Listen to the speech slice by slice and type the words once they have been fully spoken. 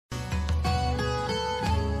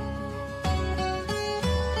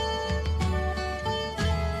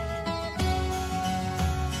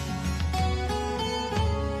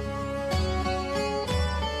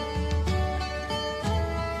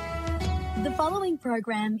following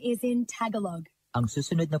program is in Tagalog. Ang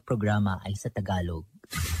susunod na programa ay sa Tagalog.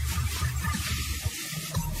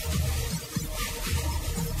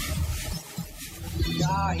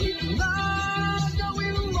 Kahit na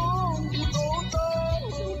gawin mong ito,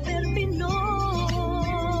 Super Pinoy.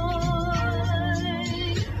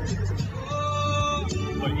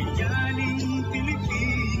 Pagyaling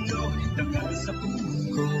Pilipino, tagal sa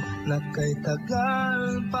puso na kay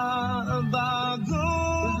tagal pa bago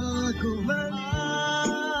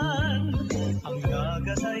man. Ang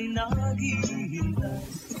lagat ay naghihintay.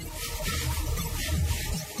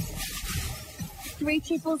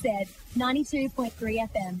 3ZZZ 92.3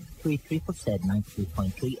 FM. 3ZZZ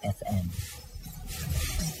 92.3 FM.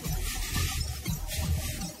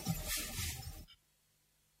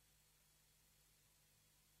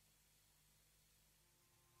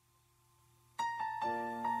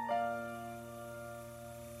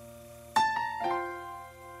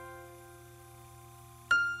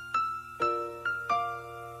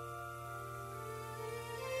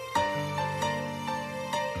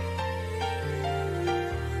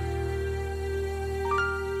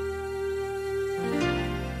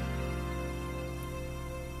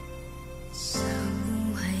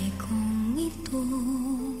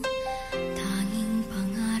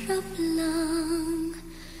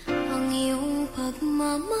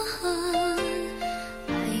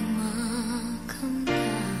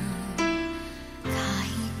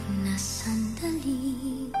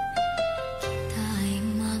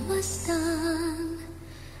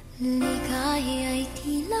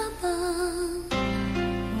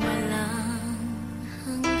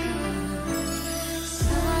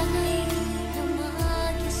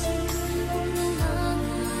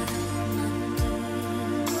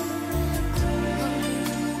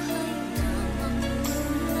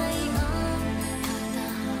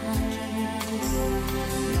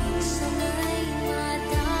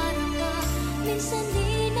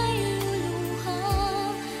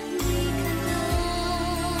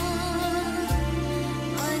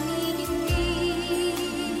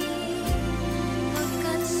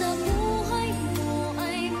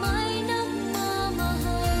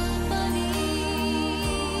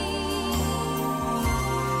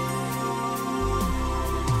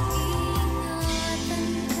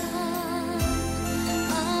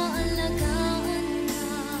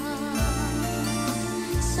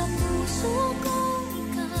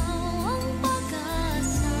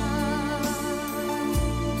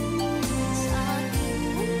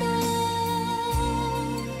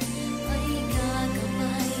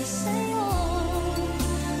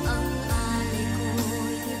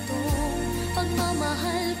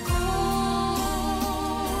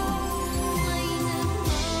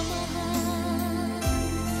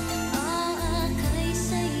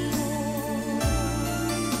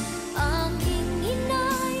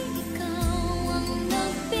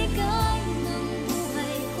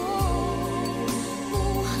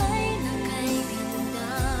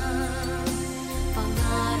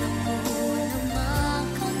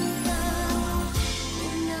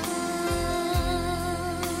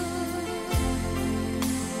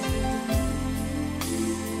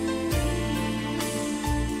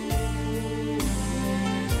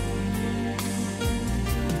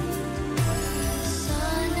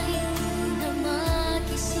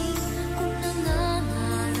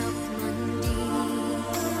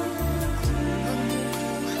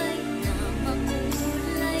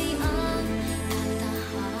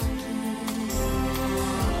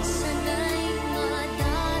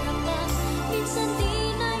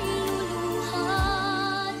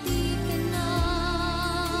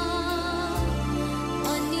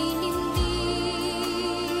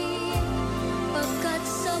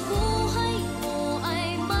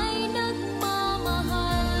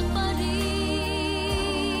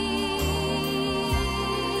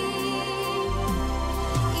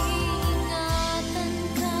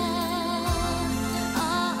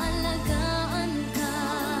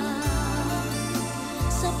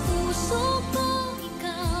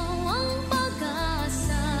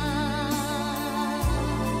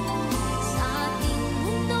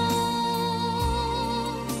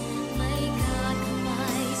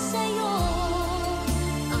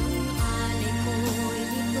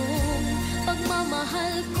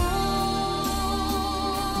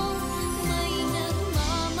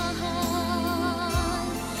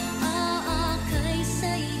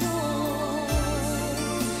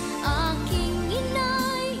 Aking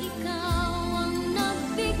inay, ikaw ang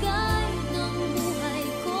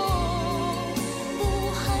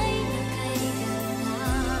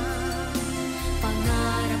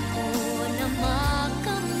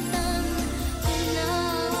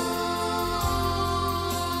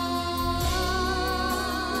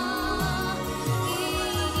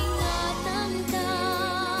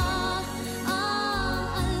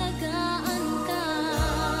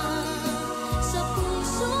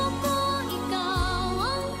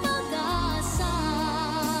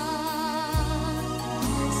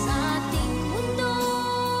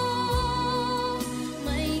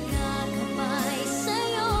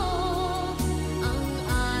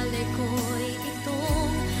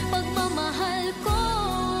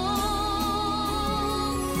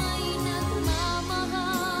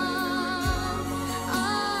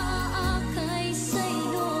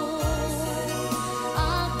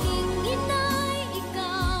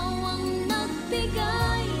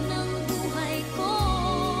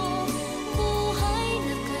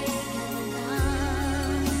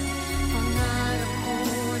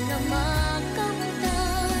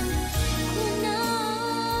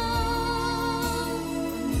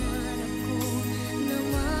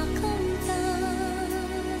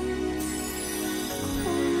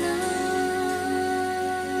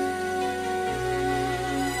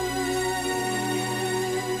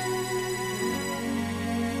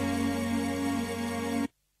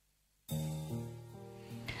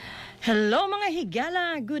Hello mga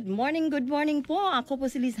higala! Good morning po. Ako po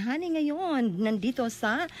si Liz Honey ngayon. Nandito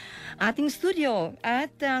sa ating studio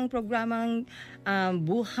at ang programang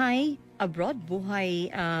Buhay Abroad, Buhay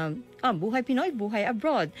Pinoy, Buhay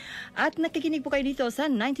Abroad. At nakikinig po kayo dito sa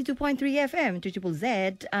 92.3 FM, Triple Z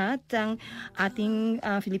at ang ating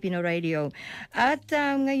Filipino Radio. At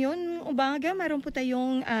ngayon umaga, meron po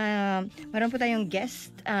tayong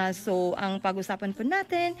guest. So ang pag-usapan po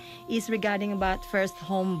natin is regarding about first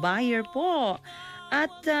home buyer po.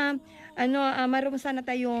 At meron sana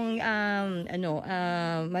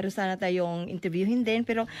tayong interviewin din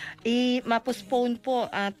pero ma-postpone po.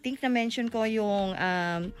 I think na-mention ko yung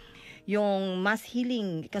mass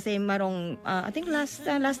healing kasi I think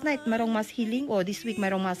last night marong mass healing o this week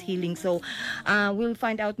marong mass healing, so we'll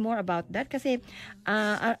find out more about that kasi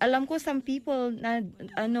alam ko some people na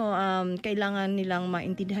kailangan nilang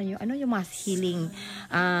maintindihan yung mass healing,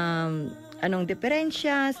 anong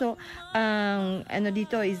diferensya. So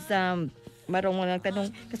dito is marong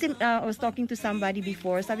nagtanong kasi I was talking to somebody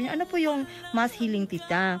before, sabi niya ano po yung mass healing,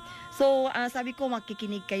 tita? So sabi ko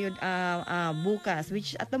makikinig kayo bukas,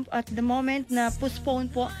 which at the moment na postpone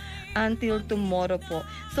po until tomorrow po.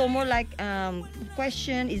 So more like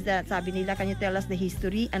question is that sabi nila, can you tell us the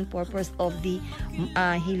history and purpose of the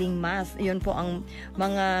healing mass? Yun po ang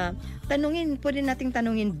mga pwede nating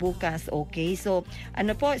tanungin bukas. Okay, so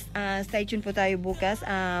stay tuned po tayo bukas.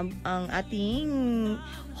 Ang ating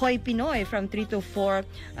Hoy Pinoy from 3 to 4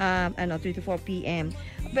 p.m.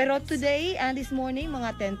 Pero today, this morning,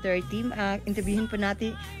 mga 10:30, interviewin po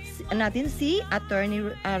natin si Attorney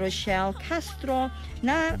Rochelle Castro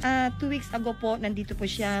na 2 weeks ago po, nandito po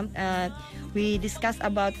siya. We discussed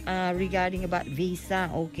about regarding about visa.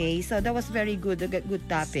 Okay, so that was very good, a good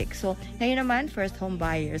topic. So, ngayon naman, first home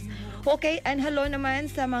buyers. Okay, and hello naman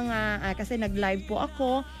sa mga, kasi nag-live po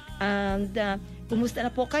ako, and kumusta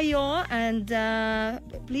na po kayo? And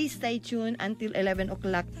please stay tuned until 11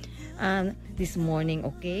 o'clock this morning,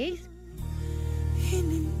 okay?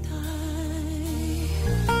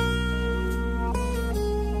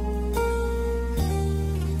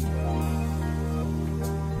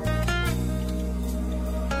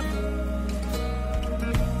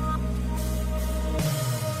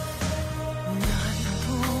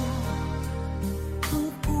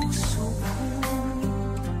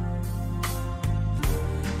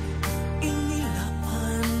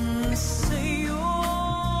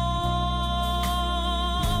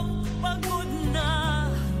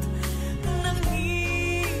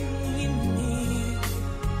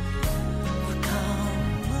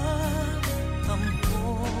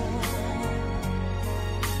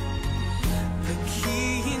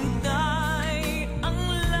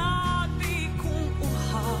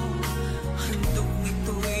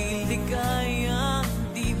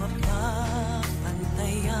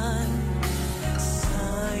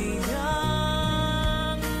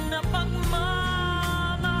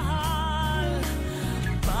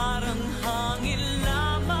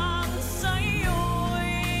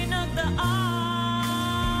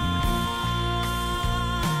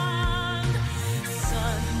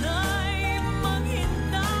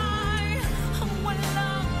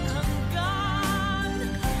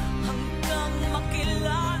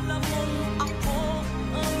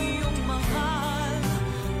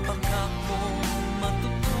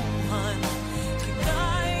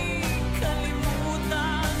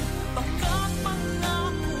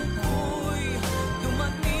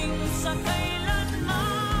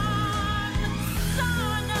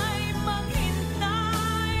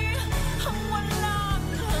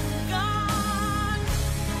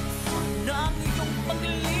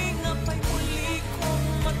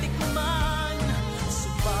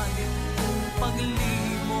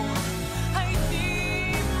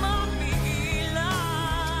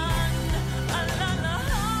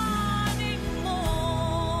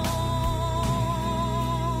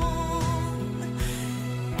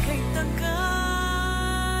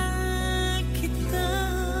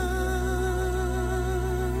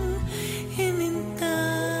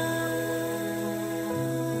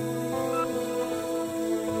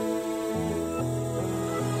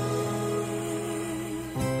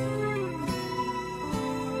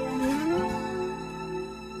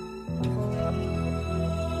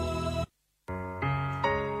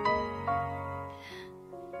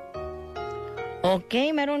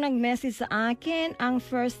 Okay, merong nag-message sa akin, ang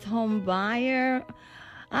first home buyer.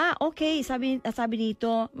 Okay, sabi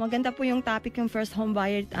dito, maganda po yung topic yung first home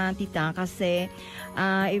buyer, tita, kasi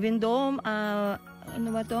even though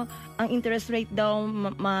ang interest rate daw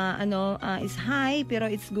is high, pero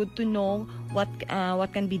it's good to know what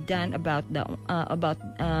can be done about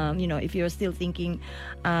if you're still thinking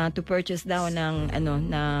to purchase daw ng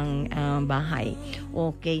bahay.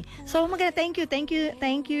 Okay. So maganda, thank you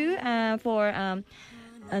for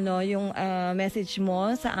yung message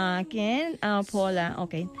mo sa akin, Paula.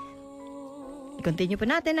 Okay. I-continue po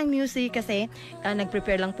natin ang music kasi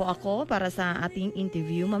nag-prepare lang po ako para sa ating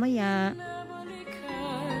interview mamaya.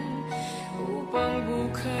 Upang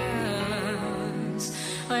bukas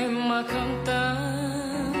ay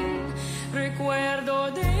makamtan recuerdo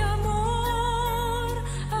de amor,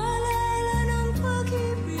 alala ng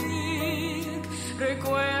pag-ibig,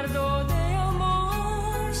 recuerdo de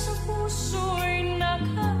amor sa puso'y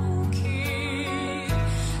nakaukit,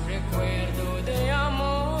 recuerdo de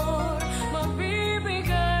amor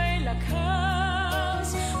magbibigay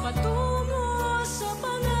lakas patungo sa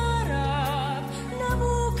pangarap na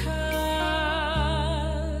bukas.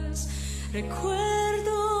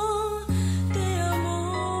 Recuerdo de amor.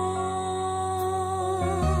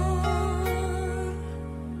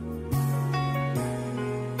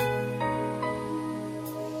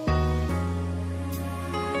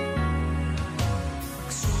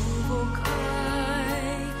 Pagsubok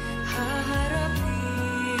ay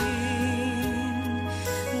haharapin,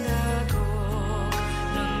 dagok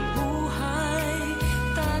ng buhay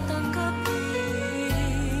tatanggapin,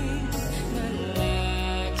 na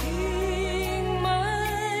laging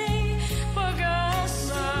may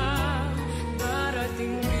pag-asa.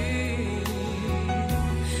 Darating din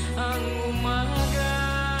ang umaga.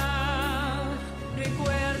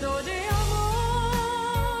 Recuerdo de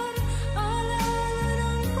amor, alala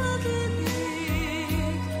ng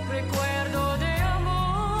pag-ibig, recuerdo de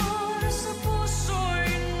amor sa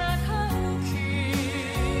puso'y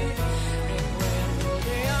nakaukit, recuerdo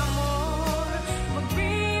de amor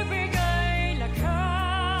magbibigay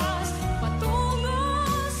lakas patungo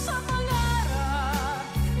sa pangarap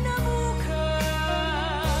na bukas.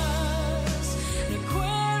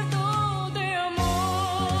 Recuerdo de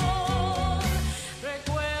amor,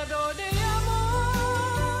 recuerdo de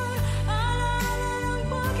amor, alala ng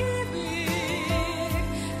pag-ibig,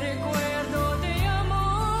 recuerdo de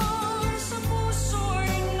amor sa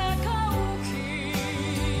puso'y nakaukit,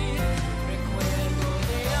 recuerdo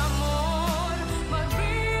de amor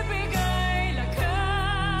magbibigay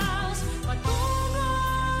lakas patungo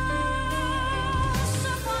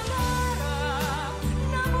sa pangarap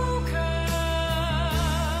na bukas.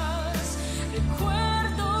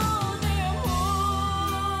 Recuerdo de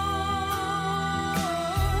amor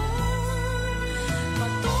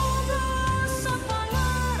patungo sa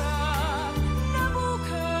pangarap na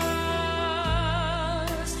bukas.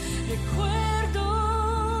 Recuerdo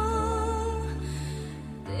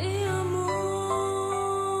de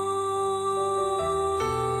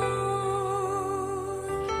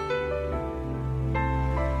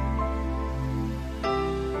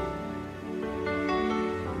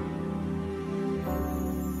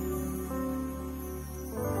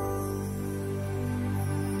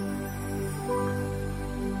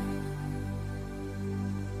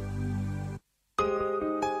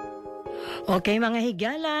Okay, mga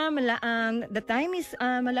higala, the time is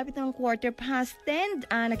malapit ng 10:15.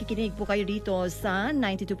 Nakikinig po kayo dito sa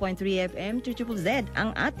 92.3 FM, Z,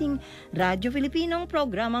 ang ating Radyo Filipinong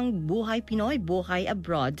programang Buhay Pinoy, Buhay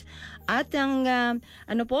Abroad. At ang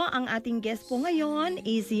ang ating guest po ngayon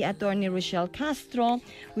is si Attorney Rochelle Castro,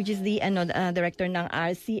 which is the director ng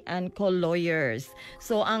RC and Co Lawyers.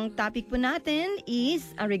 So ang topic po natin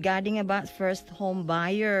is regarding about first home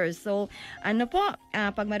buyers. So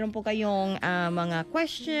pag meron po kayong mga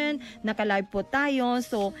question, naka-live po tayo.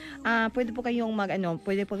 So pwede po kayong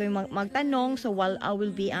magtanong. So while I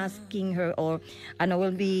will be asking her or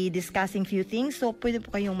will be discussing few things. So pwede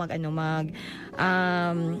po kayong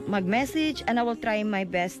mag-message, and I will try my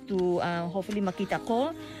best to hopefully makita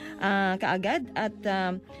ko kaagad at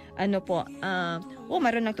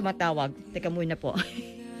mayroon nang tumatawag. Teka muna po.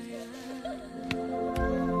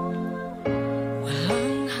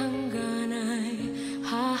 walang hangganay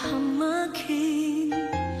hahamagin,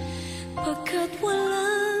 pagkat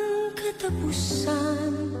walang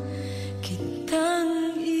katapusan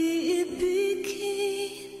kitang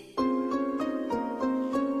iibigin.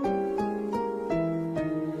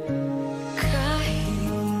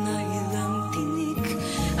 Kahit na ilang tinik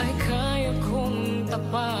ay kaya kong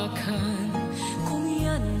tapakan, kung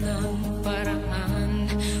yan ang paraan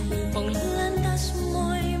upang landas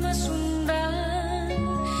mo'y masundan.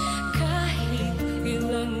 Kahit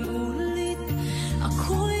ilang ulit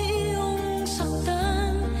ako'y iyong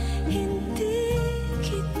saktan, hindi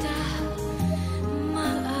kita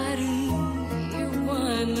maaring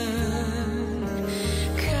iwanan.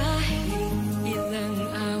 Kahit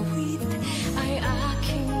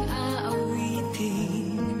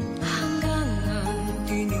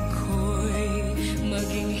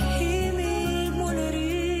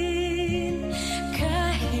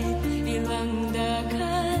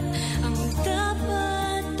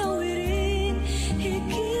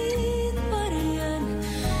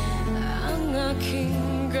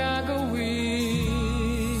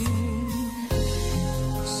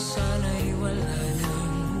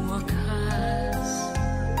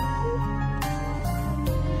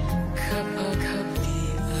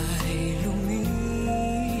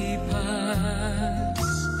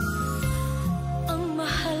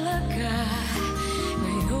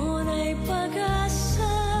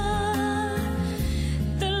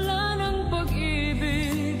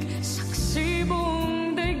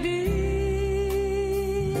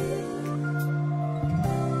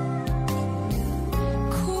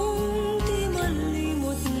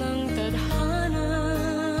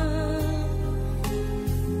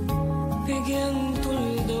bahagyang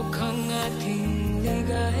tuldok ang ating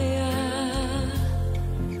ligaya.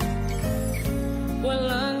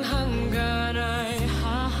 Walang hanggan ay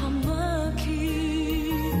hahamakin,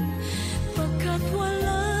 pagkat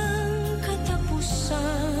walang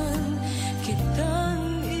katapusan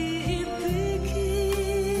kitang iibigin.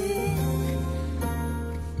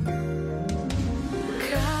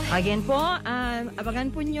 Again po,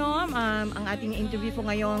 abangan po nyo ang ating interview po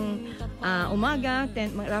ngayong umaga,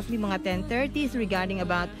 roughly mga 10:30 regarding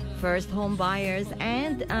about first home buyers,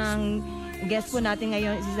 and ang guest po natin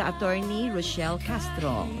ngayon is si Attorney Rochelle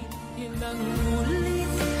Castro. Ilang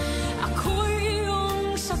ako'y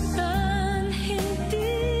iyong saktan,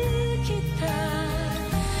 hindi kita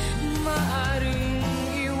maaring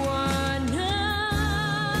iwanan.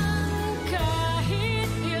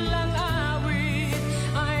 Kahit ilang awit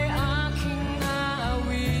ay aking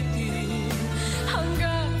aawitin,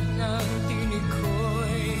 hanggang ang tinig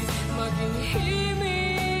ko'y maging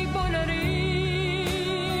himig mo na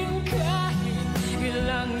rin. Kahit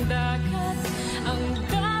ilang dagat ang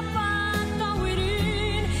dapat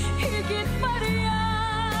tawirin, higit pa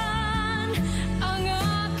riyan ang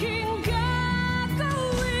aking gagawin.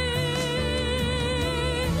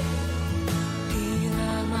 Di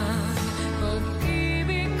lamang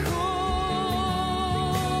pag-ibig ko,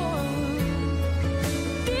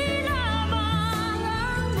 di lamang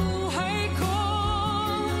ang buhay ko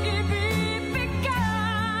ibibigay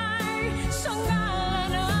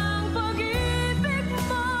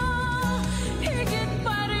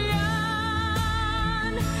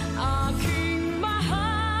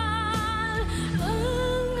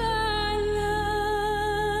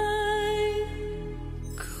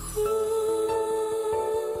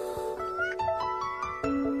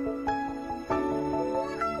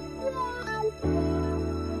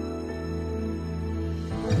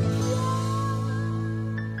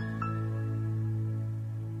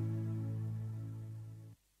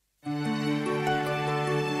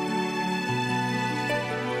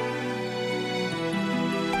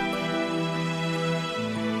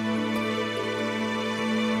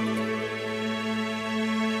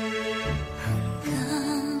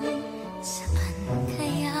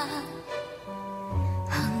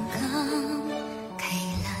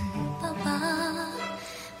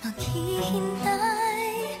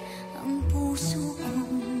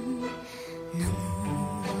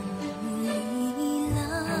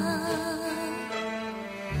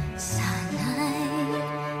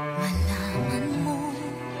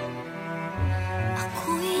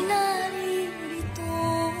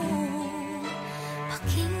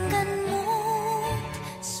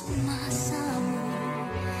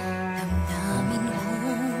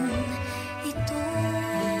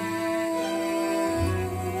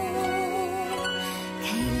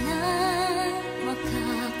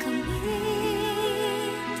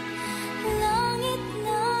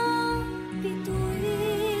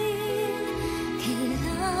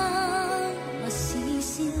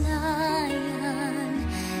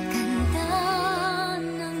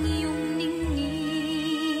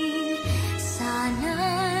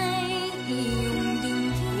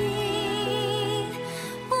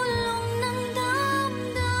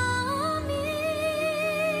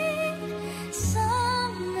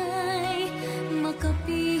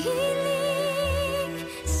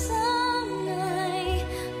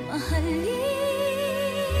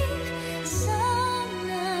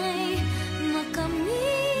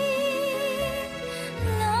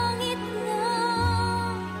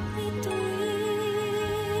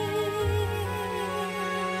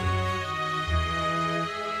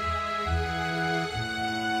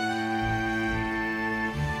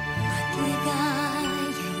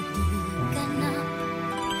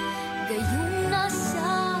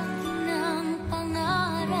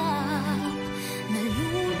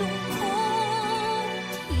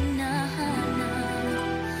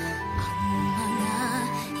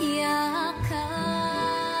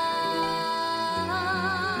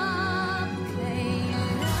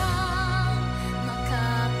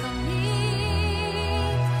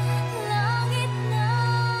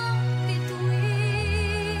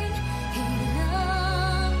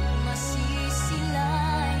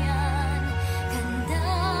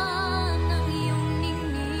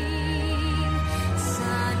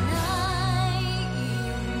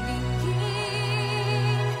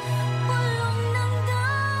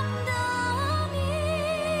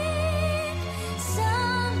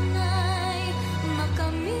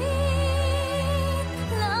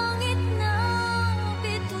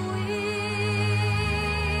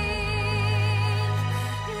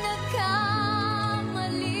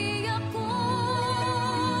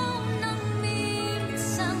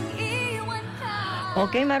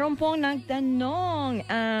Okay, meron pong nagtanong,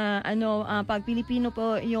 pag Pilipino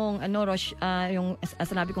po yung, yung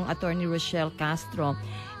sinabi kong attorney Rochelle Castro.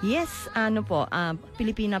 Yes,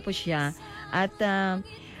 Pilipina po siya. At,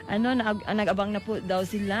 nag-abang na po daw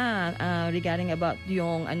sila regarding about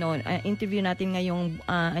yung, interview natin ngayong,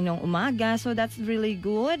 umaga. So, that's really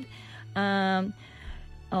good.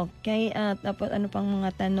 Okay, tapos ano pang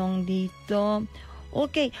mga tanong dito?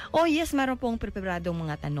 Okay. Oh yes, meron pong preparadong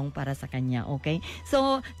mga tanong para sa kanya. Okay.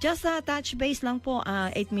 So, just touch base lang po,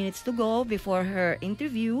 8 minutes to go before her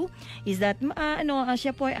interview is that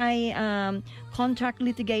siya po ay contract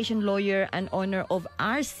litigation lawyer and owner of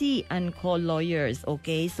RC and Co Lawyers.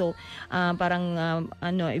 Okay? So,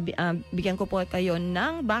 bigyan ko po kayo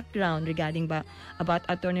ng background regarding about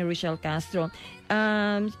Attorney Rochelle Castro.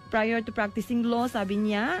 Prior to practicing law, sabi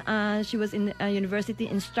niya, she was a university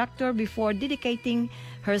instructor before dedicating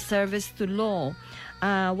her service to law.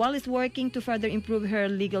 While is working to further improve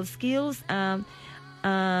her legal skills,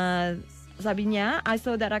 sabi niya, I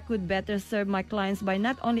saw that I could better serve my clients by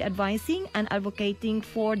not only advising and advocating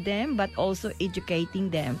for them, but also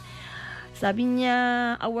educating them. Sabi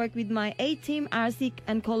niya, I work with my A-team, RC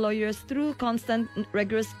and co-lawyers through constant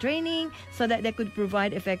rigorous training so that they could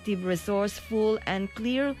provide effective, resourceful, and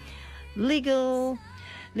clear legal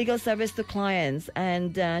service to clients.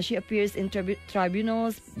 And she appears in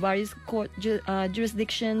tribunals, various court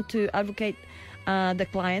jurisdiction to advocate the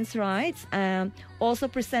client's rights. Also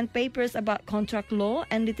present papers about contract law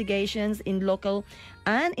and litigations in local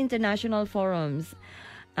and international forums.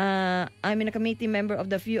 I'm in a committee member of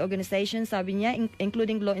the few organizations, sabi niya,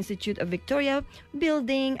 including Law Institute of Victoria,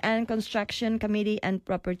 Building and Construction Committee, and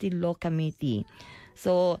Property Law Committee.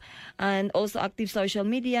 So, and also active social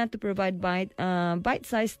media to provide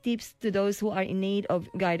bite-sized tips to those who are in need of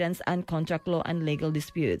guidance on contract law and legal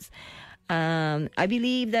disputes. I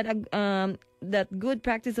believe that that good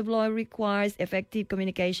practice of law requires effective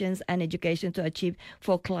communications and education to achieve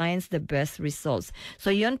for clients the best results.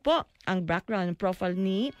 So, yun po ang background profile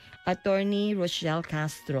ni Attorney Rochelle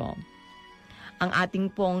Castro. Ang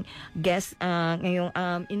ating pong guest ngayong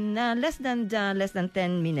in less than 10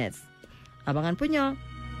 minutes. Abangan po nyo.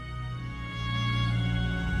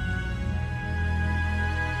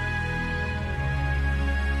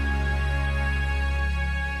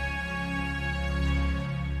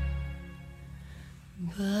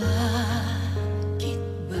 Bakit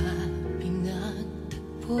ba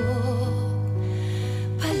pinagtagpo?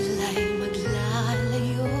 Pala'y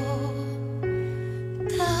maglalayo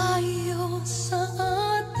tayo sa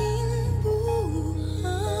ating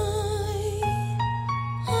buhay.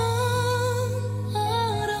 Ang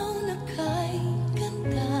araw na kay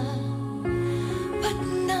ganda, ba't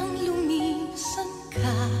nang lumisan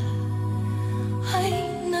ka ay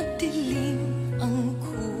nagdilim ang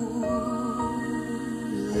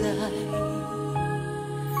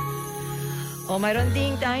mayroon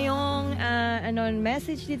ding tayong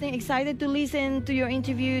message dito. Excited to listen to your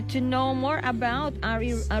interview to know more about our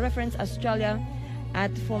reference Australia at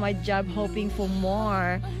for my job, hoping for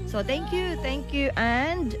more. So thank you,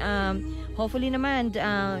 and hopefully naman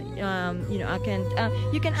I can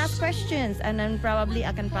you can ask questions, and then probably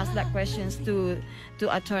I can pass that questions to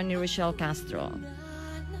Attorney Rochelle Castro.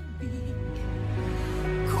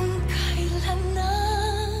 Kung kailan na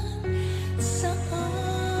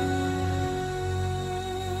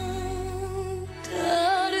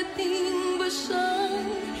darating ba siyang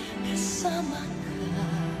kasama ka?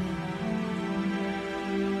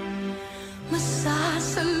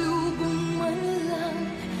 Masasalubong man lang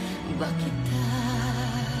ba kita?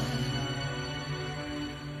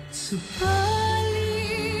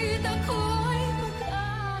 Subalit ako'y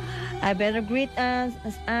I better greet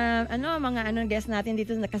mga guests natin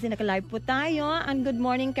dito kasi naka-live po tayo. And good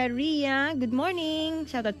morning kay Ria. Good morning.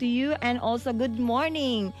 Shout out to you. And also good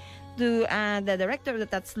morning to the director of the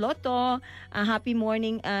Tatsloto. Happy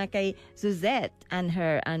morning kay Suzette and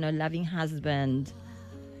her loving husband.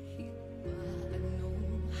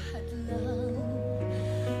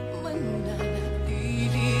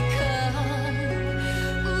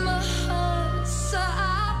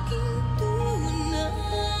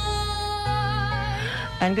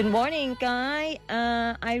 And good morning kay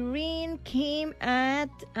Irene, Kim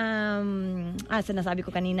at sinasabi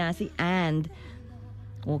ko kanina si And.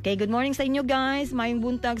 Okay, good morning sa inyo guys. Mayong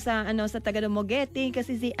buntag sa taga Dumaguete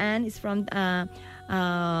kasi si Ann is from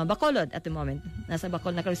Bacolod at the moment. Nasa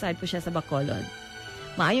Bacolod, naka-reside po siya sa Bacolod.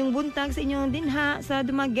 Mayong buntag sa inyo dinha sa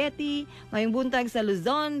Dumaguete. Mayong buntag sa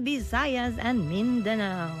Luzon, Visayas and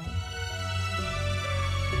Mindanao.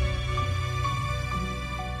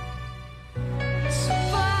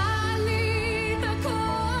 Subalit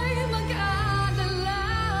ako'y mag-aalala.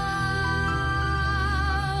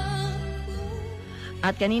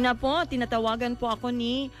 At kanina po, tinatawagan po ako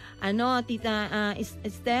ni Tita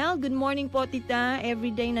Estelle. Good morning po, Tita.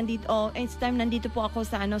 Everyday nandito, each time nandito po ako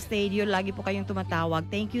sa studio, lagi po kayong tumatawag.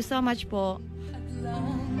 Thank you so much po.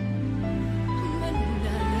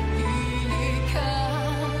 Mananatili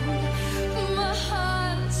kang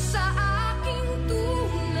mahal sa aking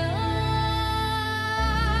tunay.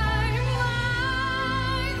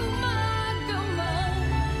 May umaga man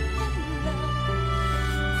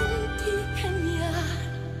kung di kanya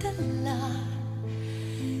dala,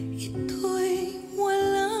 ito'y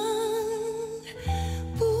walang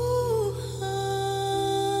buhay.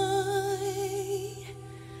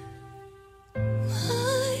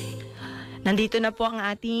 Nandito na po ang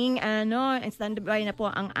ating standby na po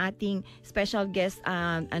ang ating special guest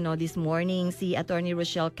this morning, si Attorney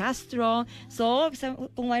Rochelle Castro. So,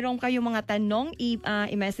 kung mayroon kayong mga tanong,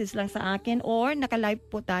 i-message lang sa akin or naka-live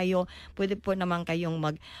po tayo, pwede po naman kayong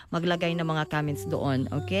maglagay ng mga comments doon.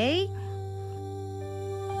 Okay?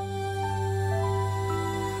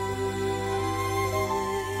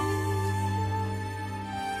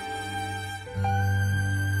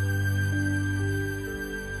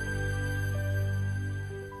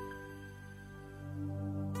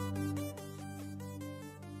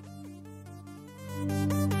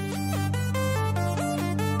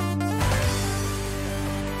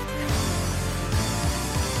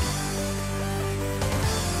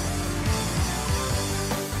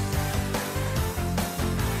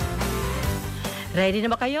 Ready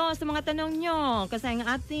na ba kayo sa mga tanong nyo? Kasi ang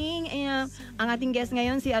ating guest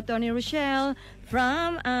ngayon si Attorney Rochelle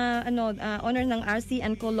from owner ng RC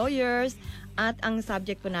 & Co Lawyers, at ang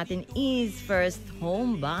subject po natin is first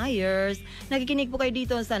home buyers. Nakikinig po kayo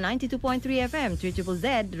dito sa 92.3 FM,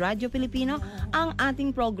 3ZZZ, Radyo Pilipino, ang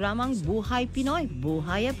ating programang Buhay Pinoy,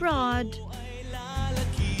 Buhay Abroad.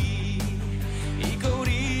 Ikaw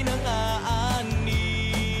rin ang aani.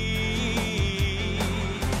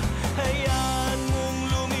 Hayaan mong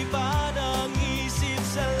lumipad ang isip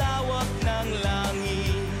sa lawak ng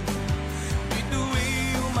langit.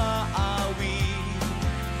 Ito'y umaawi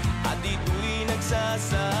at ito'y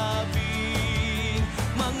nagsasabi,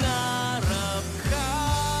 mangarap ka,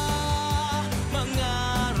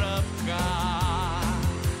 mangarap ka.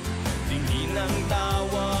 Tingin ang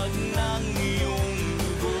tawag ng iyong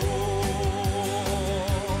dugo.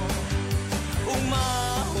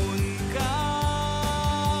 Umahon ka,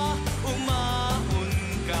 umahon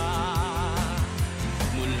ka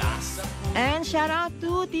mula sa And shout out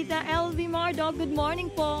to Tita LV Mardog. Good morning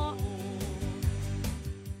po.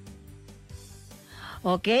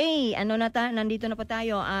 Okay, nandito na po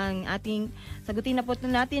tayo ang ating sagutin na po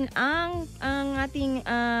natin ang ating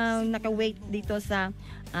naka-wait dito sa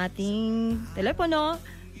ating telepono.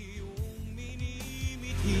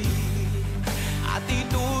 at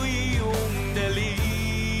ito'y iyong dali.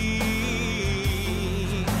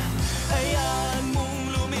 Hayaan mong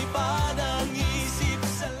lumipad ang isip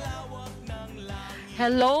sa lawak ng langit.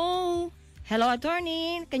 Hello? Hello,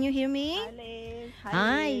 attorney. Can you hear me? Alice.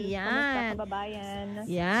 Hi, Liz. yan. Kamusta kababayan?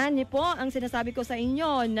 Yan, yun po ang sinasabi ko sa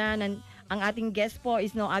inyo na ang ating guest po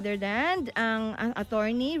is no other than ang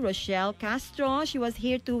attorney Rochelle Castro. She was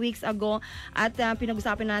here 2 weeks ago at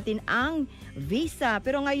pinag-usapan natin ang visa.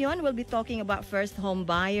 Pero ngayon, we'll be talking about first home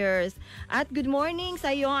buyers. At good morning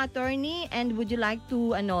sa iyo, attorney. And would you like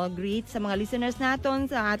to greet sa mga listeners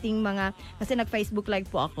natin sa ating mga, kasi nag-Facebook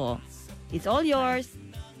live po ako. It's all yours.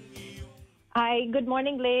 Hi, good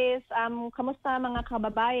morning, Liz. Kamusta mga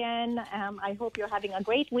kababayan? I hope you're having a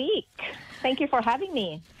great week. Thank you for having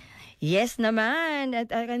me. Yes naman. At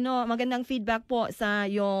magandang feedback po sa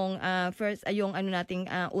yung first yung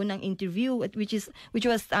nating unang interview which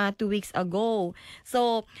was 2 weeks ago.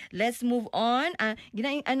 So, let's move on.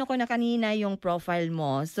 Ko na kanina yung profile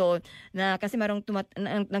mo. So, kasi marong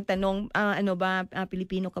nagtanong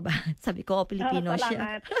Pilipino ka ba? Sabi ko, Pilipino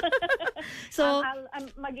siya. So,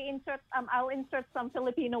 I'll insert some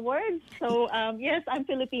Filipino words. So, yes, I'm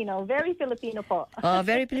Filipino. Very Filipino po.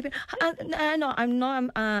 Very Filipino.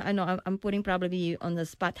 I'm putting probably on the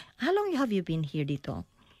spot. How long have you been here dito?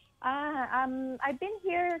 I've been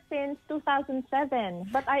here since 2007,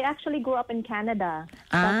 but I actually grew up in Canada.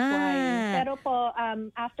 That's why. Pero po,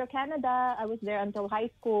 after Canada, I was there until high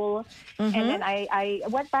school, and then I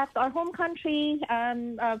went back to our home country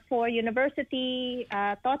for university,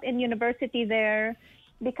 taught in university there,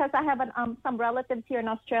 because I have some relatives here in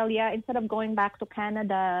Australia, instead of going back to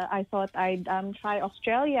Canada, I thought I'd try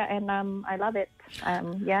Australia, and I love it.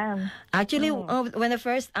 Yeah. Actually, when I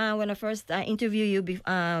first interview you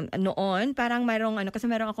noon, parang mayroong kasi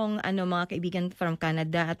mayroong akong mga kaibigan from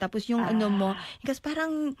Canada. Tapos yung mo, kasi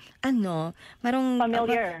parang mayroong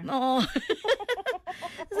familiar. Oo.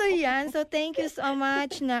 So yan. So thank you so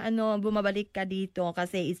much na bumabalik ka dito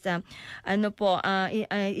kasi it's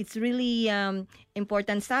it's really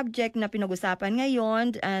important subject na pinag-usapan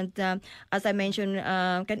ngayon, and as I mentioned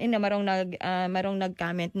kanina marong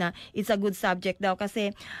nag-comment na it's a good subject daw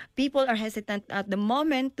kasi people are hesitant at the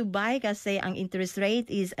moment to buy kasi ang interest rate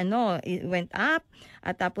is it went up,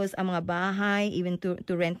 at tapos ang mga bahay even to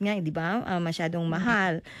rent nga, di ba, masyadong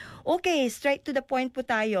mahal. Okay, straight to the point po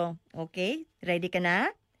tayo. Okay, ready ka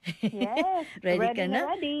na? Yes. Ready ka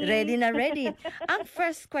na? Ready na ready. Ang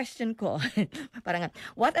first question ko, parang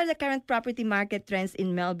what are the current property market trends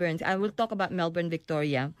in Melbourne? I will talk about Melbourne,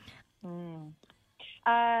 Victoria.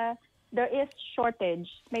 There is shortage.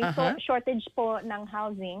 May shortage po ng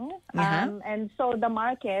housing. And so the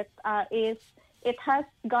market it has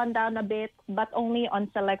gone down a bit, but only on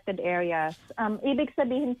selected areas. Ibig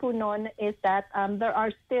sabihin po nun is that there are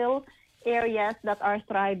still areas that are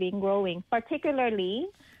thriving, growing, particularly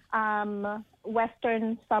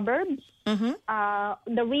western suburbs,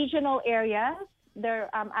 the regional areas. They're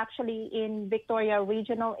actually in Victoria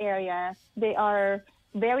regional areas. They are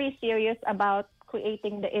very serious about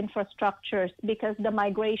creating the infrastructures because the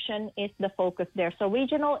migration is the focus there. So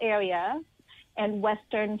regional areas and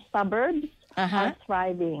western suburbs are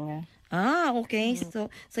thriving. Okay.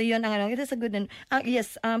 So yun ang it is a good one.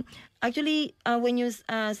 Yes. Actually, when you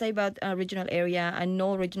say about regional area, I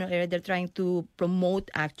know regional area they're trying to promote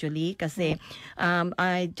actually kasi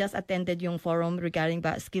I just attended yung forum regarding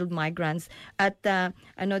skilled migrants at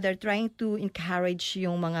they're trying to encourage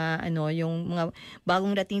yung mga yung mga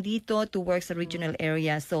bagong dating dito to work sa regional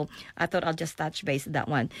area. So I thought I'll just touch base that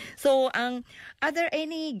one. So are there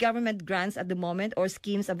any government grants at the moment or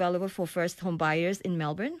schemes available for first home buyers in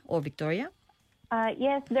Melbourne or Victoria?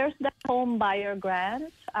 Yes, there's the home buyer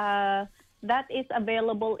grant. That is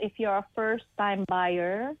available if you're a first-time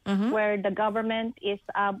buyer, where the government is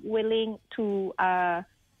willing to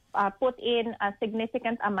put in a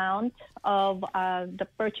significant amount of the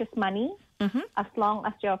purchase money as long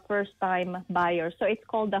as you're a first-time buyer. So it's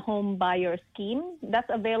called the home buyer scheme. That's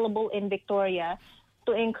available in Victoria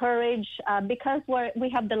to encourage, because we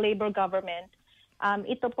have the Labor government,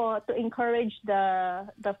 ito po to encourage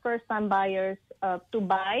the first-time buyers to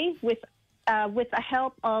buy with a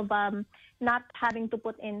help of not having to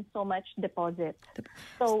put in so much deposit.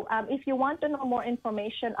 So if you want to know more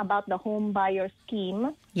information about the home buyer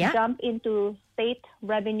scheme, jump into State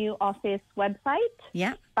Revenue Office website.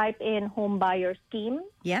 Type in home buyer scheme.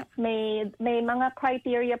 May mga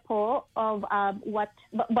criteria po of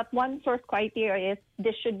but one first criteria is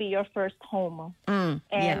this should be your first home.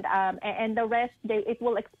 And the rest it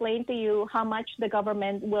will explain to you how much the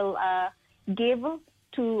government will give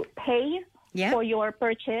to pay for your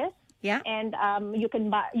purchase. And you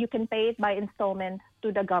can pay it by installment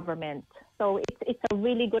to the government. So it's a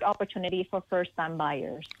really good opportunity for first-time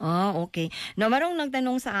buyers. Okay. Now, marong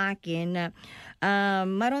nagtanong sa akin na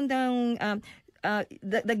marong dang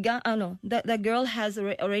the girl has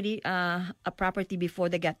already a property before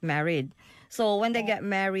they get married. So when they get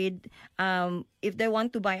married, if they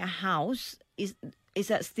want to buy a house, is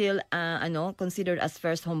that still considered as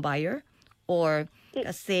first home buyer, or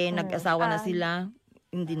kasi nag-asawa na sila?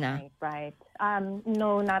 Hindi na. Right.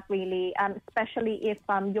 No, not really. Especially if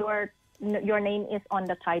your name is on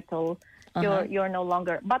the title, you're no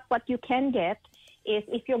longer. But what you can get is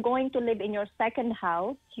if you're going to live in your second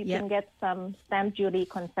house, you can get some stamp duty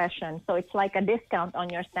concession. So it's like a discount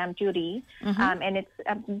on your stamp duty, and it's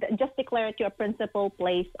just declare it your principal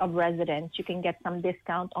place of residence. You can get some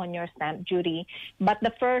discount on your stamp duty. But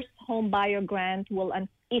the first home buyer grant will,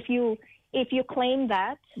 if you claim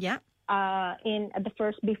that. In the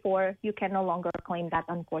first before, you can no longer claim that,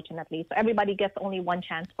 unfortunately. So everybody gets only one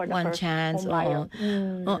chance for the first home buyer.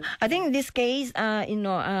 I think in this case, the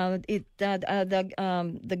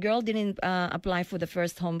girl didn't apply for the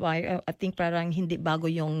first home buyer. I think parang hindi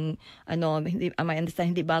bago yung I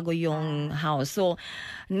understand hindi bago yung house. So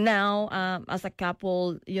now as a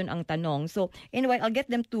couple, yun ang tanong. So anyway, I'll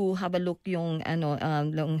get them to have a look yung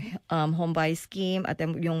home buy scheme at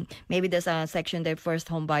yung maybe there's a section there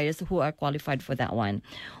first home buyers who are qualified for that one.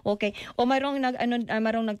 Okay. O mayroong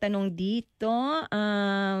nagtanong dito.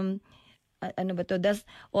 ano ba to?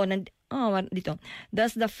 Dito.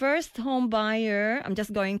 Does the first home buyer, I'm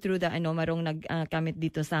just going through the marong nag-comment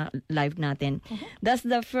dito sa live natin. Does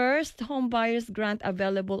the first home buyers grant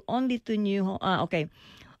available only to new okay.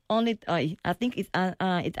 Only I think it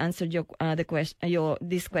answered your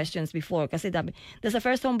these questions before kasi does the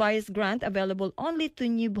first home buyers grant available only to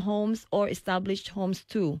new homes or established homes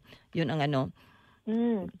too? Yun ang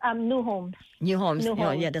New homes. New homes. New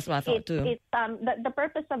homes. Yeah, that's what I thought too. It's the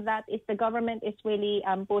purpose of that is the government is really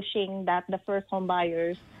pushing that the first home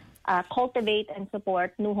buyers cultivate and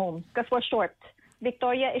support new homes because we're short.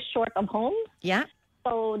 Victoria is short of homes. Yeah.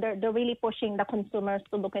 So they're really pushing the consumers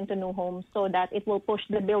to look into new homes so that it will push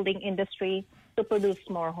the building industry to produce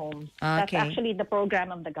more homes. That's actually the program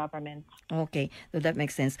of the government. Okay, so that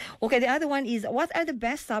makes sense. Okay, the other one is what are the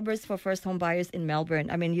best suburbs for first home buyers in Melbourne?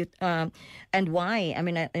 I mean, and why? I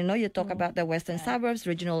mean, I know you talk about the western suburbs,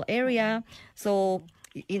 regional area. So,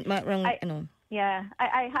 Yeah,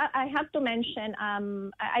 I have to mention,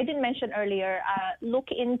 I didn't mention earlier, look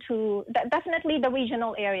into definitely the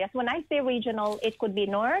regional areas. When I say regional, it could be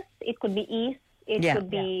north, it could be east, it could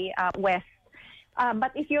be west.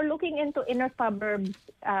 But if you're looking into inner suburbs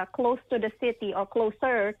close to the city or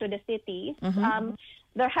closer to the cities,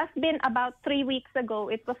 there has been about 3 weeks ago,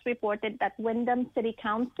 it was reported that Wyndham City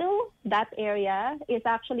Council, that area, is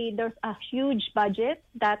actually, there's a huge budget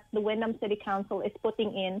that the Wyndham City Council is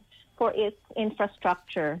putting in for its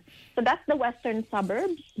infrastructure. So that's the western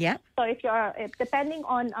suburbs. Yeah. So if depending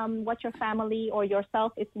on what your family or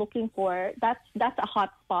yourself is looking for, that's a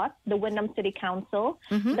hot spot, the Wyndham City Council.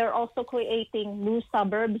 They're also creating new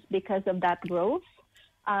suburbs because of that growth.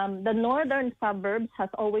 The northern suburbs has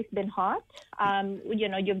always been hot.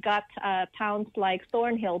 You've got towns like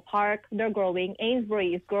Thornhill Park, they're growing.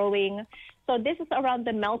 Amesbury is growing. So this is around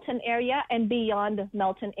the Melton area and beyond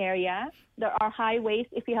Melton area. There are highways,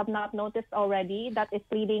 if you have not noticed already, that is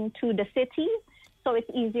leading to the city. So it's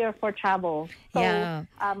easier for travel. So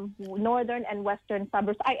northern and western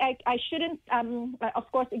suburbs. I shouldn't, of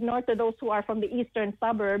course, ignore to those who are from the eastern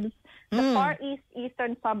suburbs. The far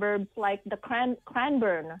eastern suburbs like the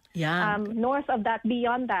Cranbourne. North of that,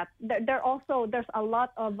 beyond that, there's a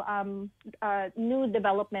lot of new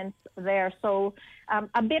developments there. So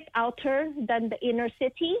a bit outer than the inner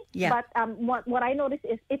city. But what I noticed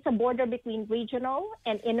is it's a border between regional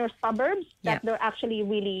and inner suburbs that they're actually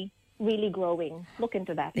really growing. Look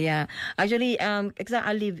into that. Yeah, actually,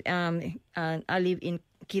 I live in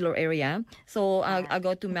Kilo area. So I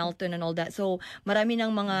go to Melton and all that. So marami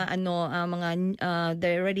ng mga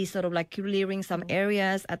they're already sort of like clearing some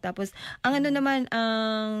areas at tapos ang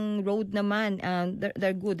ang road naman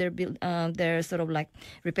they're good. They're sort of like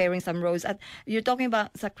repairing some roads. At you're talking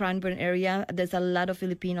about sa Cranbourne area, there's a lot of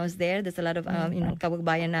Filipinos there. There's a lot of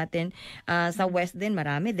kababayan natin sa west din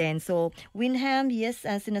marami din. So Wyndham, yes,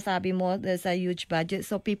 sinasabi mo there's a huge budget.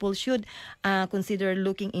 So people should consider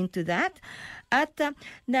looking into that. At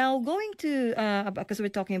now going to because we're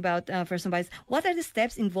talking about first home buyers, what are the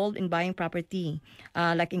steps involved in buying property,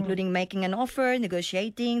 like including making an offer,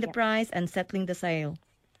 negotiating the price, and settling the sale?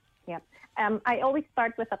 I always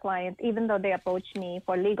start with a client, even though they approach me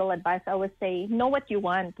for legal advice. I always say, know what you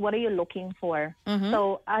want. What are you looking for?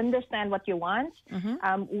 So understand what you want,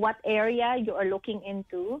 what area you are looking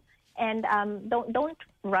into. And don't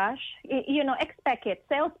rush. Expect it.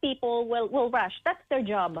 Salespeople will rush. That's their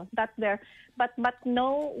job. That's their. But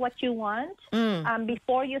know what you want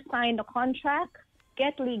before you sign the contract.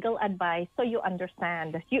 Get legal advice so you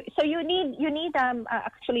understand. You need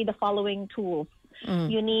actually the following tools.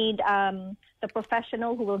 You need the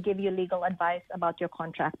professional who will give you legal advice about your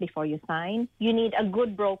contract before you sign. You need a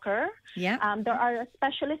good broker. There are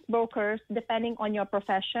specialist brokers depending on your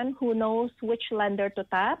profession who knows which lender to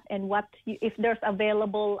tap and if there's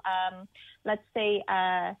available, let's say,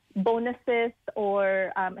 bonuses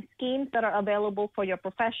or schemes that are available for your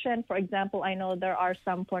profession. For example, I know there are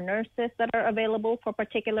some for nurses that are available for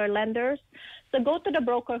particular lenders. So go to the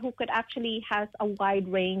broker who could actually has a wide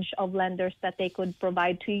range of lenders that they could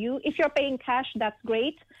provide to you. If you're paying cash, that's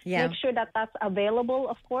great. Make sure that that's available,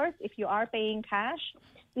 of course. If you are paying cash,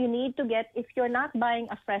 you need to if you're not buying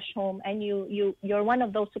a fresh home and you're one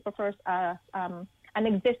of those who prefers an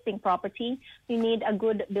existing property, you need a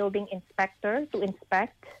good building inspector to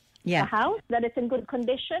inspect the house that is in good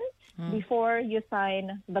condition before you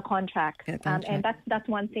sign the contract. And that's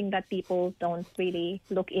one thing that people don't really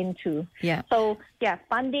look into. So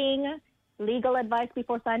funding, legal advice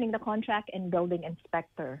before signing the contract, and building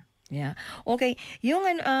inspector. Okay.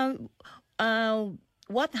 Yung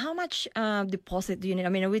how much deposit do you need? I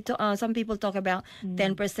mean, some people talk about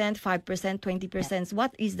 10%, 5%, 20%.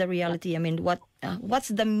 What is the reality? I mean, what's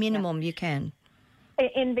the minimum you can?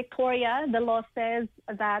 In Victoria, the law says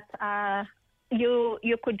that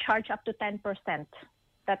you could charge up to 10%.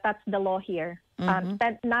 That's the law here.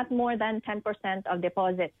 Not more than 10% of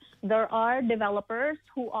deposit. There are developers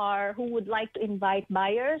who would like to invite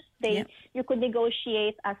buyers. You could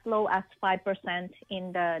negotiate as low as 5%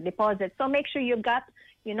 in the deposit. So make sure you've got,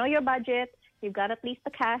 your budget. You've got at least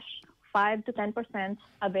the cash, 5 to 10%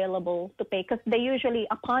 available to pay, because they usually,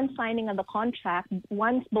 upon signing of the contract,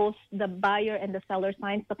 once both the buyer and the seller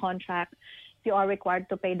signs the contract, you are required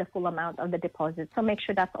to pay the full amount of the deposit. So make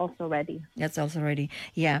sure that's also ready. That's also ready.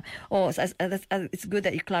 Yeah. Oh, so it's good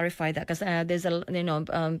that you clarify that, because there's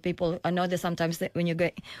people. I know that sometimes that when you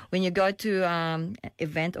go to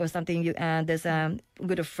event or something, there's a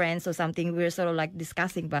group of friends or something. We're sort of like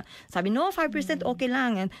discussing, but sabi no 5% okay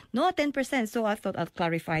lang, and no 10%. So I thought I'll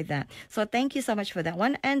clarify that. So thank you so much for that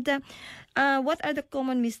one. And what are the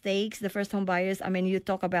common mistakes the first home buyers? I mean, you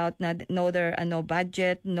talk about no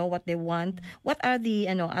budget, know what they want. What are the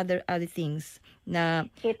other things?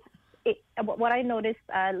 What I noticed,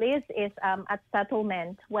 Liz, is at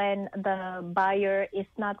settlement, when the buyer is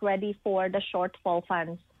not ready for the shortfall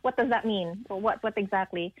funds. What does that mean? What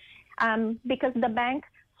exactly? Because the bank.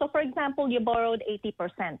 So, for example, you borrowed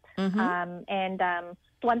 80%, and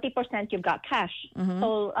 20% you've got cash.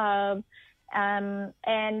 So,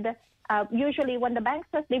 usually when the bank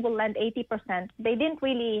says they will lend 80%, they didn't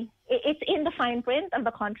really, it's in the fine print of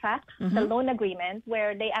the contract, the loan agreement,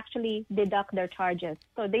 where they actually deduct their charges.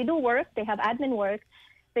 So they do work, they have admin work,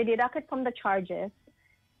 they deduct it from the charges,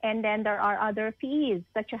 and then there are other fees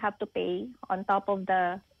that you have to pay on top of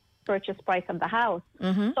the purchase price of the house.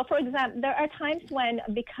 So, for example, there are times when,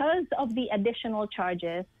 because of the additional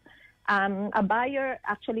charges, a buyer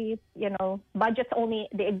actually, budgets only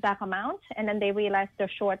the exact amount, and then they realize they're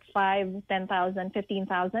short 5, 10,000,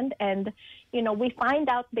 15,000, and they find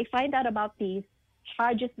out about these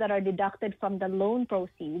charges that are deducted from the loan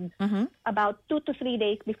proceeds about 2 to 3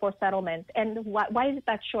 days before settlement. And why is it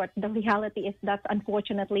that short? The reality is that's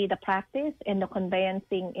unfortunately the practice in the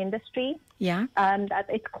conveyancing industry. Yeah. That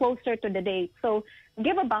it's closer to the date. So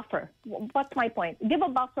give a buffer. What's my point? Give a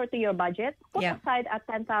buffer to your budget. Put aside at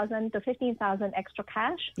 10,000 to 15,000 extra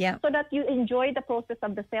cash, so that you enjoy the process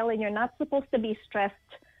of the sale, and you're not supposed to be stressed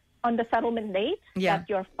on the settlement date that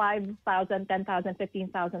you're $5,000, $10,000,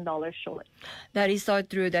 $15,000 short. That is so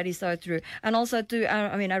true. That is so true. And also too,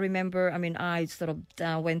 I remember, I sort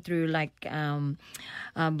of went through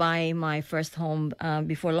buy my first home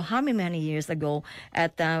before how many years ago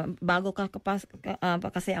at bago pa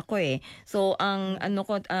kasi ako eh. So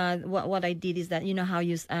what I did is that how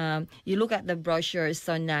you look at the brochure, it's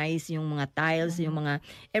so nice, yung mga tiles, yung mga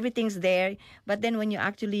everything's there, but then when you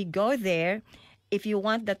actually go there, if you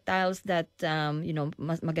want the tiles that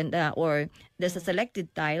mas maganda, or there's a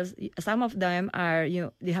selected tiles, some of them are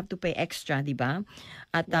you have to pay extra, di ba?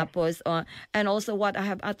 At tapos and also what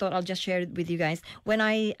I thought I'll just share it with you guys. When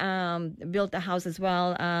I built a house as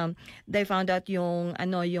well, they found out yung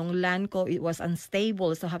land ko, it was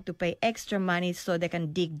unstable, so have to pay extra money so they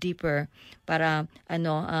can dig deeper para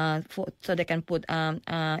so they can put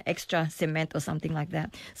extra cement or something like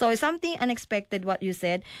that. So it's something unexpected what you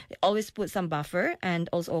said. Always put some buffer and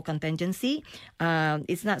also contingency.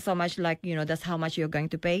 It's not so much like that's how much you're going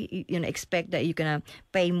to pay. Expect that you're gonna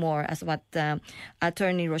pay more, as what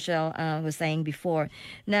Attorney Rochelle was saying before.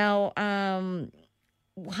 Now,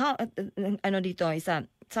 how dito is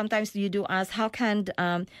sometimes you do ask, how can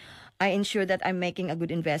I ensure that I'm making a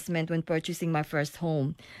good investment when purchasing my first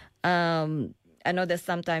home? I know that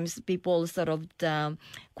sometimes people sort of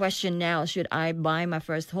question now, should I buy my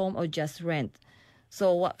first home or just rent?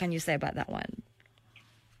 So what can you say about that one?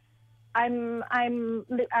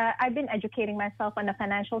 I've been educating myself on the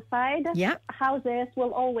financial side. Yeah. Real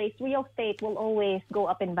estate will always go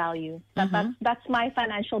up in value. That's my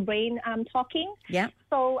financial brain talking. Yeah.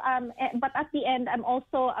 So, but at the end, I'm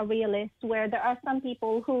also a realist, where there are some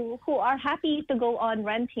people who are happy to go on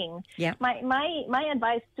renting. Yeah. My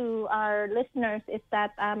advice to our listeners is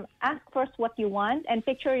that ask first what you want and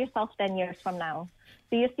picture yourself 10 years from now.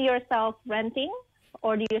 Do you see yourself renting,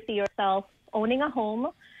 or do you see yourself owning a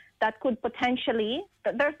home that could potentially,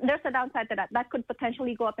 there's a downside to that could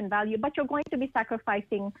potentially go up in value, but you're going to be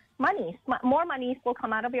sacrificing money. More monies will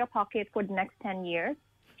come out of your pocket for the next 10 years,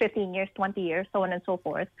 15 years, 20 years, so on and so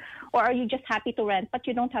forth. Or are you just happy to rent, but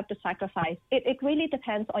you don't have to sacrifice? It really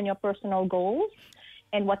depends on your personal goals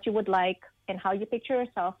and what you would like and how you picture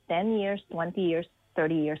yourself 10 years, 20 years,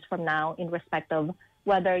 30 years from now in respect of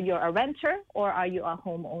whether you're a renter or are you a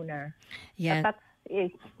homeowner. Yeah. But that's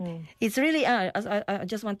it. It's really, I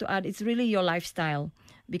just want to add, it's really your lifestyle.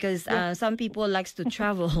 Because some people likes to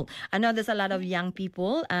travel. I know there's a lot of young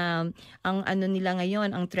people. Ang ano nila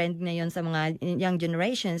ngayon, ang trend ngayon sa mga young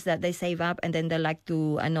generations that they save up and then they like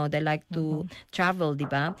to travel, di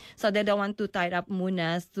ba? So they don't want to tie up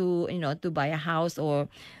muna to buy a house or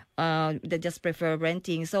they just prefer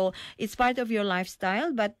renting. So it's part of your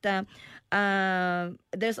lifestyle, but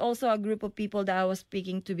there's also a group of people that I was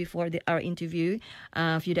speaking to before our interview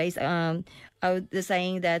a few days. They're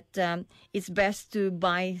saying that it's best to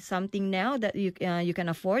buy something now that you can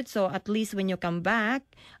afford. So at least when you come back,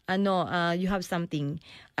 you have something.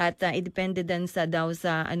 At it depended then sa daw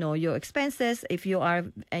sa your expenses. If you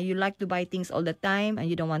you like to buy things all the time and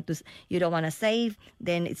you don't want to save,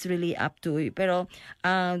 then it's really up to you. Pero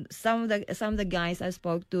some of the guys I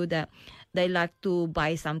spoke to that they like to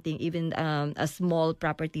buy something, even a small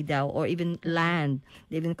property daw, or even land.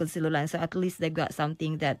 They even consider land. So at least they've got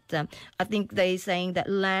something that I think they saying that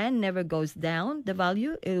land never goes down. The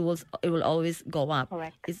value it will always go up.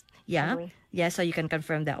 Correct. Yeah. Yeah. So you can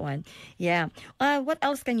confirm that one. Yeah. What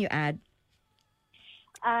else can you add?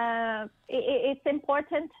 It's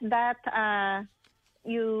important that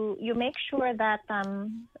you make sure that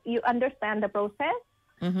you understand the process.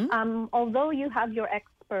 Mm-hmm. Although you have your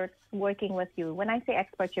experts working with you. When I say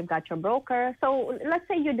experts, you've got your broker. So let's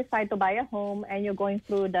say you decide to buy a home and you're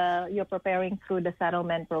preparing through the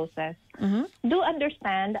settlement process. Mm-hmm. Do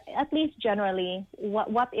understand, at least generally,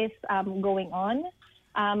 what is going on,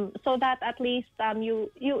 so that at least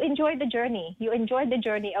you enjoy the journey. You enjoy the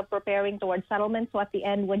journey of preparing towards settlement. So at the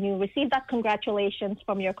end, when you receive that congratulations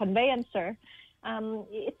from your conveyancer,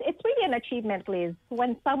 it's really an achievement, Liz.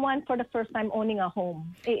 When someone for the first time owning a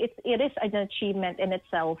home, it is an achievement in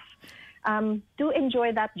itself. Do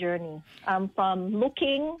enjoy that journey, from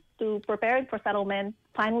looking to preparing for settlement,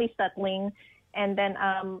 finally settling, and then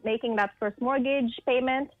making that first mortgage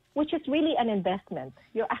payment, which is really an investment.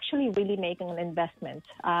 You're actually really making an investment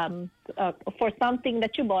for something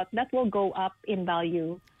that you bought that will go up in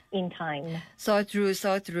value in time. So true.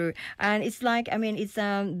 And it's like, it's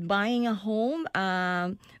buying a home.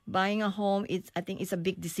 I think it's a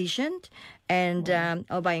big decision. And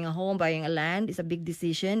buying a home, buying a land is a big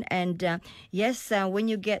decision. And yes, when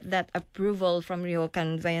you get that approval from your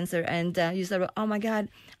conveyancer and you sort of, oh my God,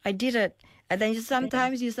 I did it. And then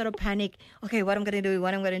sometimes you sort of panic. Okay, what I'm going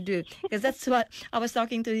to do? Because that's what I was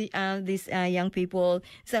talking to these young people.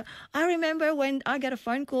 So I remember when I got a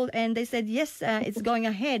phone call and they said, yes, it's going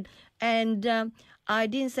ahead. And I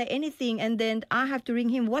didn't say anything. And then I have to ring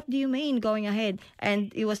him. What do you mean going ahead?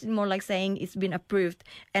 And it was more like saying it's been approved.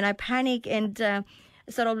 And I panic and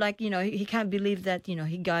sort of like, he can't believe that,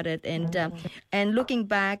 he got it. And looking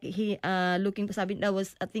back, sabi, that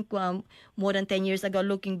was, I think, more than 10 years ago,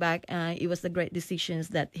 looking back, it was the great decisions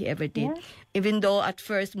that he ever did. Yeah. Even though at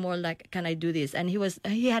first more like, can I do this? And he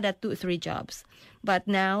had 2-3 jobs. But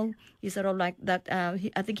now he's sort of like that.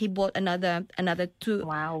 I think he bought another two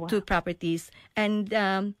properties. And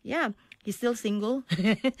he's still single,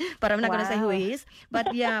 but I'm not going to say who he is. But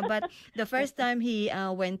but the first time he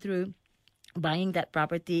went through buying that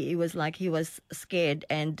property, it was like he was scared,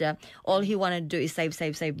 and all he wanted to do is save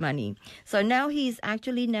money. So now he's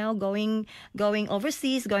actually now going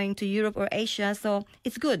overseas, going to Europe or Asia. So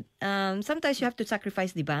it's good. Sometimes you have to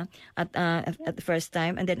sacrifice, diba, at the first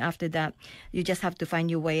time, and then after that, you just have to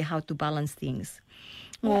find your way how to balance things.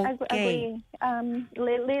 Yeah, Okay.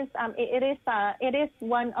 Liz, it is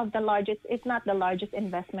one of the largest, if not the largest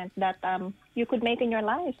investment that you could make in your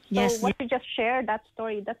life. So Yes. what you just shared, that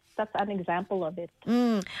story, that's an example of it.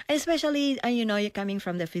 Especially, you're coming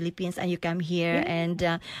from the Philippines and you come here, and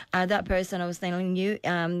that person I was telling you,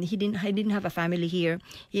 he didn't have a family here.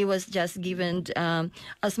 He was just given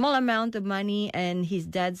a small amount of money, and his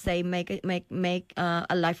dad say make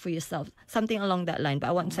a life for yourself, something along that line. But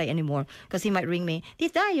I won't say anymore because he might ring me.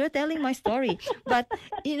 Tita, you're telling my story. But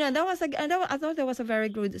I thought that was a very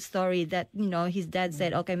good story that his dad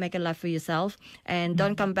said, okay, make a life for yourself and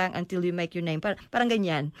don't come back until you make your name. Parang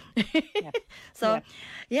ganyan. So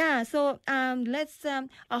let's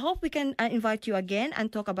I hope we can invite you again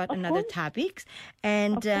and talk about another topics.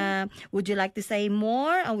 And would you like to say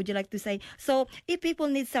more, or would you like to say, so if people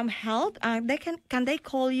need some help, they can they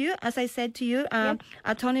call you? As I said to you,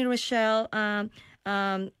 Attorney Rochelle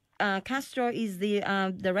Castro is the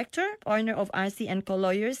director, owner of RC and Co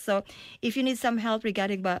Lawyers. So if you need some help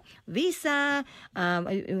regarding about visa,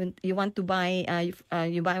 you want to buy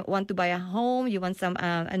want to buy a home, you want some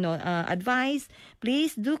advice,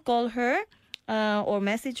 please do call her or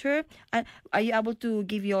message her. Are you able to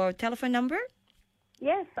give your telephone number?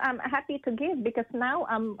 Yes, I'm happy to give because now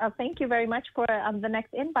thank you very much for the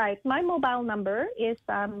next invite. My mobile number is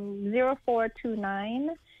 0429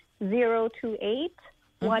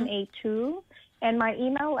 028 182, and my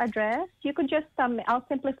email address, you could just I'll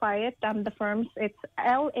simplify it. The firm's, it's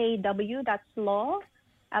LAW, that's law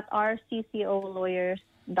at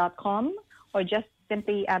rccolawyers.com, or just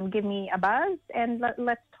simply give me a buzz and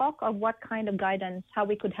let's talk of what kind of guidance, how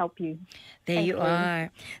we could help you. There you are.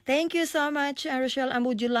 Thank you so much, Rochelle.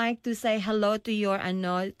 Would you like to say hello to your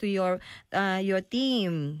your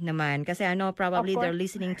team naman? Kasi probably they're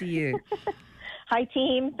listening to you. Hi,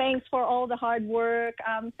 team. Thanks for all the hard work.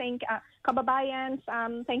 Kababayans,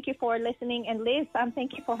 thank you for listening. And Liz,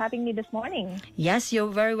 thank you for having me this morning. Yes,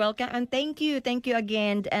 you're very welcome. And thank you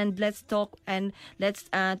again. And let's talk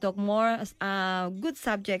more good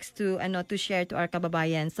subjects to share to our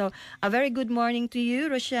kababayans. So a very good morning to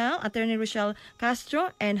you, Rochelle, Attorney Rochelle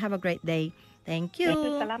Castro, and have a great day. Thank you. Thank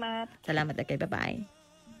you. Salamat. Salamat. Okay, bye-bye.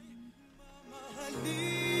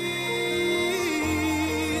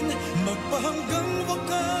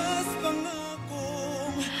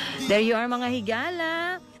 There you are, mga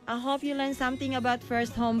higala. I hope you learned something about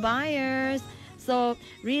first home buyers. So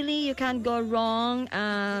really, you can't go wrong,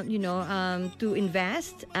 to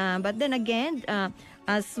invest. But then again,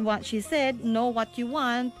 as what she said, know what you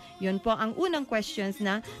want. Yun po ang unang questions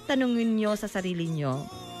na tanungin nyo sa sarili nyo.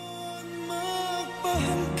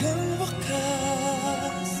 Hanggang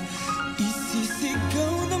wakas,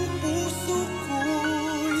 isisigaw ng puso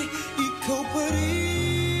ko'y ikaw pa rin.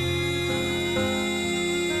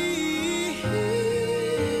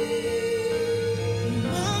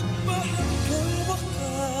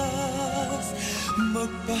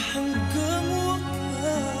 Magpahanggang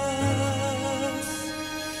wakas,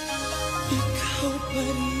 ikaw pa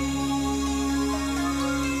rin.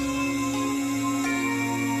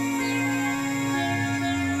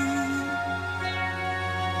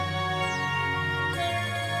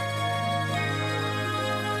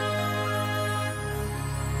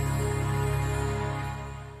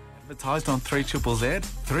 Advertised on 3ZZZ.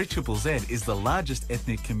 3ZZZ is the largest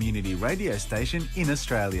ethnic community radio station in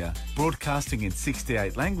Australia, broadcasting in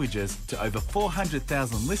 68 languages to over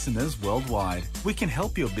 400,000 listeners worldwide. We can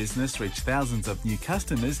help your business reach thousands of new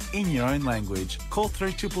customers in your own language. Call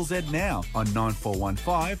 3ZZZ now on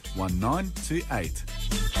 9415 1928.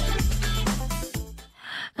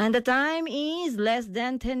 And the time is less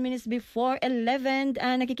than 10 minutes before 11.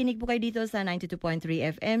 Nakikinig po kayo dito sa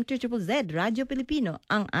 92.3 FM, 3ZZZ, Radyo Pilipino,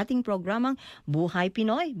 ang ating programang Buhay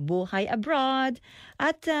Pinoy, Buhay Abroad.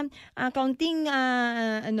 At kaunting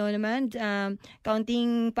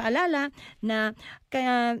paalala na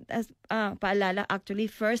paalala, actually,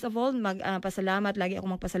 first of all, pasalamat, lagi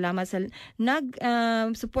ako magpasalamat sa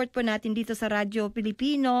support po natin dito sa Radyo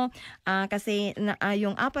Pilipino, kasi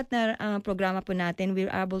yung apat na programa po natin, we're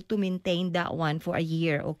able to maintain that one for a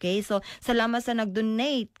year, okay? So, salamat sa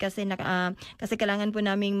nag-donate kasi kailangan po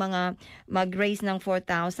naming mag-raise ng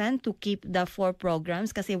 4,000 to keep the 4 programs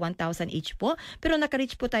kasi 1,000 each po, pero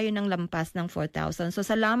naka-reach po tayo ng lampas ng 4,000. So,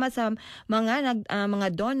 salamat sa mga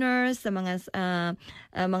donors, sa mga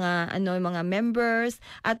members.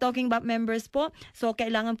 Talking about members po, so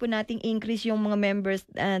kailangan po nating increase yung mga members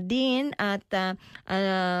din at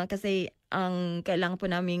kasi ang kailangan po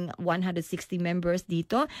naming 160 members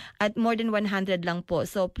dito at more than 100 lang po.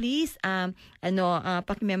 So please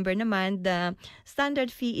paki-member naman. The standard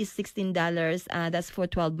fee is $16. That's for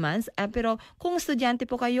 12 months. Pero kung estudyante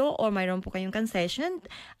po kayo or mayroon po kayong concession,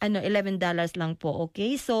 $11 lang po.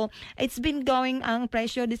 Okay? So it's been going, ang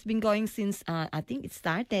presyo it's been going since I think it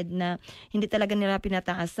started na hindi talaga nila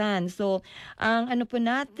pinataasan. So ang po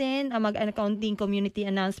natin, mag-accounting community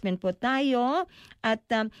announcement po tayo at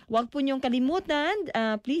wag po niyong kalimutan,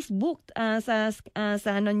 please book sa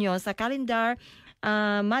calendar,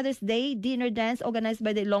 Mother's Day Dinner Dance organized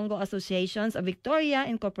by the Ilonggo Associations of Victoria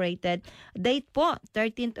Incorporated. Date po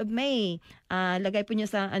 13th of May. Lagay po niyo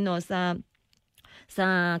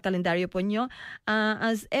sa kalendaryo po nyo.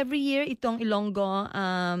 As every year, itong Ilonggo,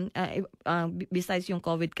 besides yung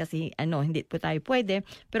COVID kasi hindi po tayo pwede,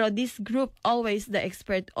 pero this group always the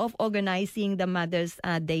expert of organizing the Mother's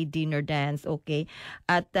Day Dinner Dance, okay?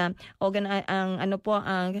 At hello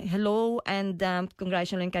and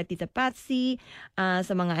congratulations kay Tita Patsy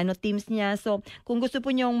sa mga teams niya. So, kung gusto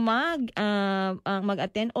po nyong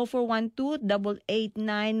mag-attend,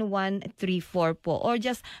 0412-889-134 po. Or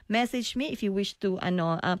just message me if you wish to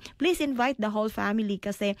please invite the whole family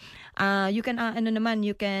kasi you can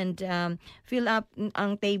you can fill up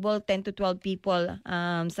ang table 10 to 12 people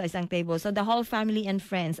sa isang table. So the whole family and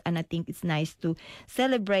friends, and I think it's nice to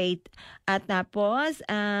celebrate. At tapos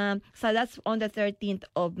so that's on the 13th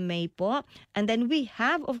of May po. And then we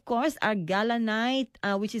have of course our gala night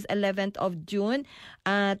which is 11th of June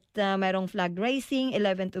at mayroong flag raising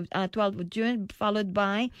 12th of June, followed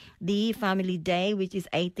by the family day which is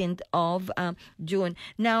 18th of June.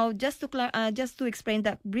 Now just to explain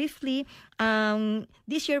that briefly,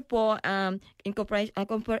 this year po in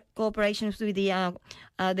cooperation with the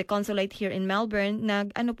consulate here in Melbourne,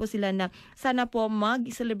 po sila na sana po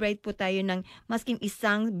mag-celebrate po tayo ng masking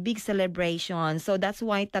isang big celebration. So that's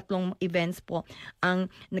why tatlong events po ang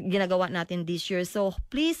ginagawa natin this year. So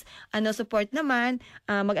please support naman,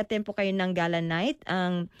 mag-attend po kayo ng gala night.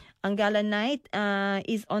 Ang gala night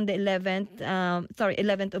is on the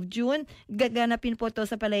 11th of June. Gaganapin po to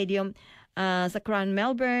sa Palladium sa Crown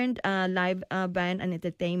Melbourne, live band and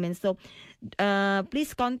entertainment. So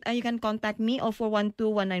please you can contact me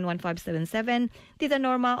 0412-191-577, Tita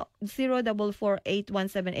Norma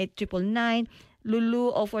 0448-178-999,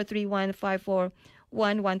 Lulu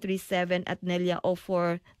 0431-541137 at Nelia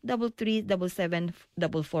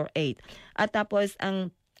 0433-77448. At tapos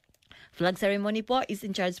ang flag ceremony po is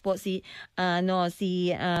in charge po si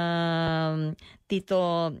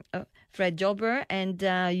Tito Fred Jobber, and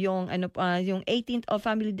yung 18th of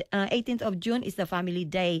June is the family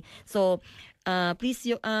day. So please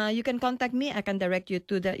you can contact me. I can direct you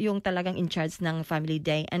to yung talagang in charge ng family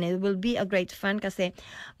day, and it will be a great fun kasi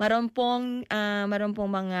maroon pong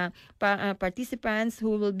mga participants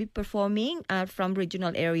who will be performing from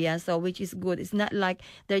regional areas, so which is good. It's not like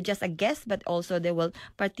they're just a guest, but also they will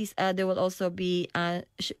also be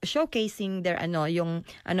showcasing their yung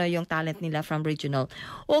talent nila from regional.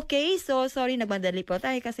 Okay, so sorry nagmadali po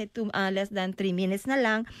tayo kasi less than 3 minutes na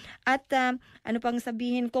lang. At ano pang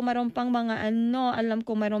sabihin ko, maroon pang mga alam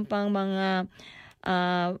ko mayroon pang mga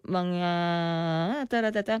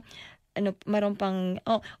mayroon pang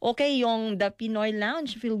okay, yung the Pinoy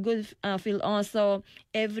Lounge, feel good, feel also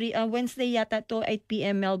every Wednesday yata to 8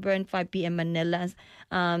 p.m. Melbourne, 5 p.m. Manila,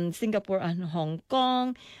 Singapore and Hong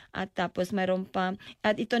Kong. At tapos mayroon pa,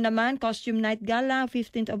 at ito naman costume night gala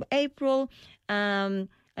 15th of April,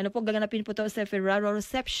 gaganapin po to sa Ferraro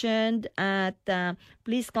Reception. At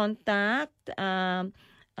please contact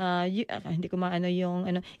hindi ko maano yung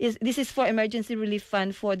this is for emergency relief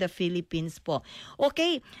fund for the Philippines po.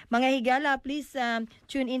 Okay, mga higala, please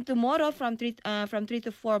tune in tomorrow from 3 to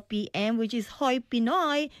 4 p.m. which is Hoy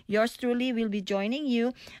Pinoy. Yours truly will be joining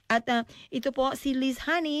you. At ito po si Liz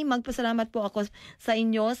Honey, magpasalamat po ako sa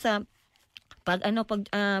inyo sa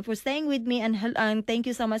for staying with me, and thank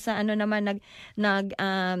you so much sa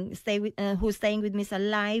who's staying with me sa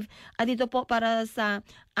live. At ito po para sa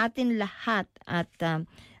atin lahat, at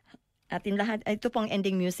ito po ang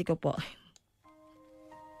ending music ko po.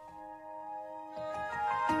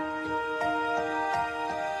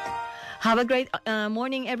 Have a great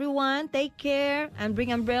morning everyone. Take care and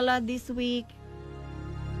bring umbrella this week.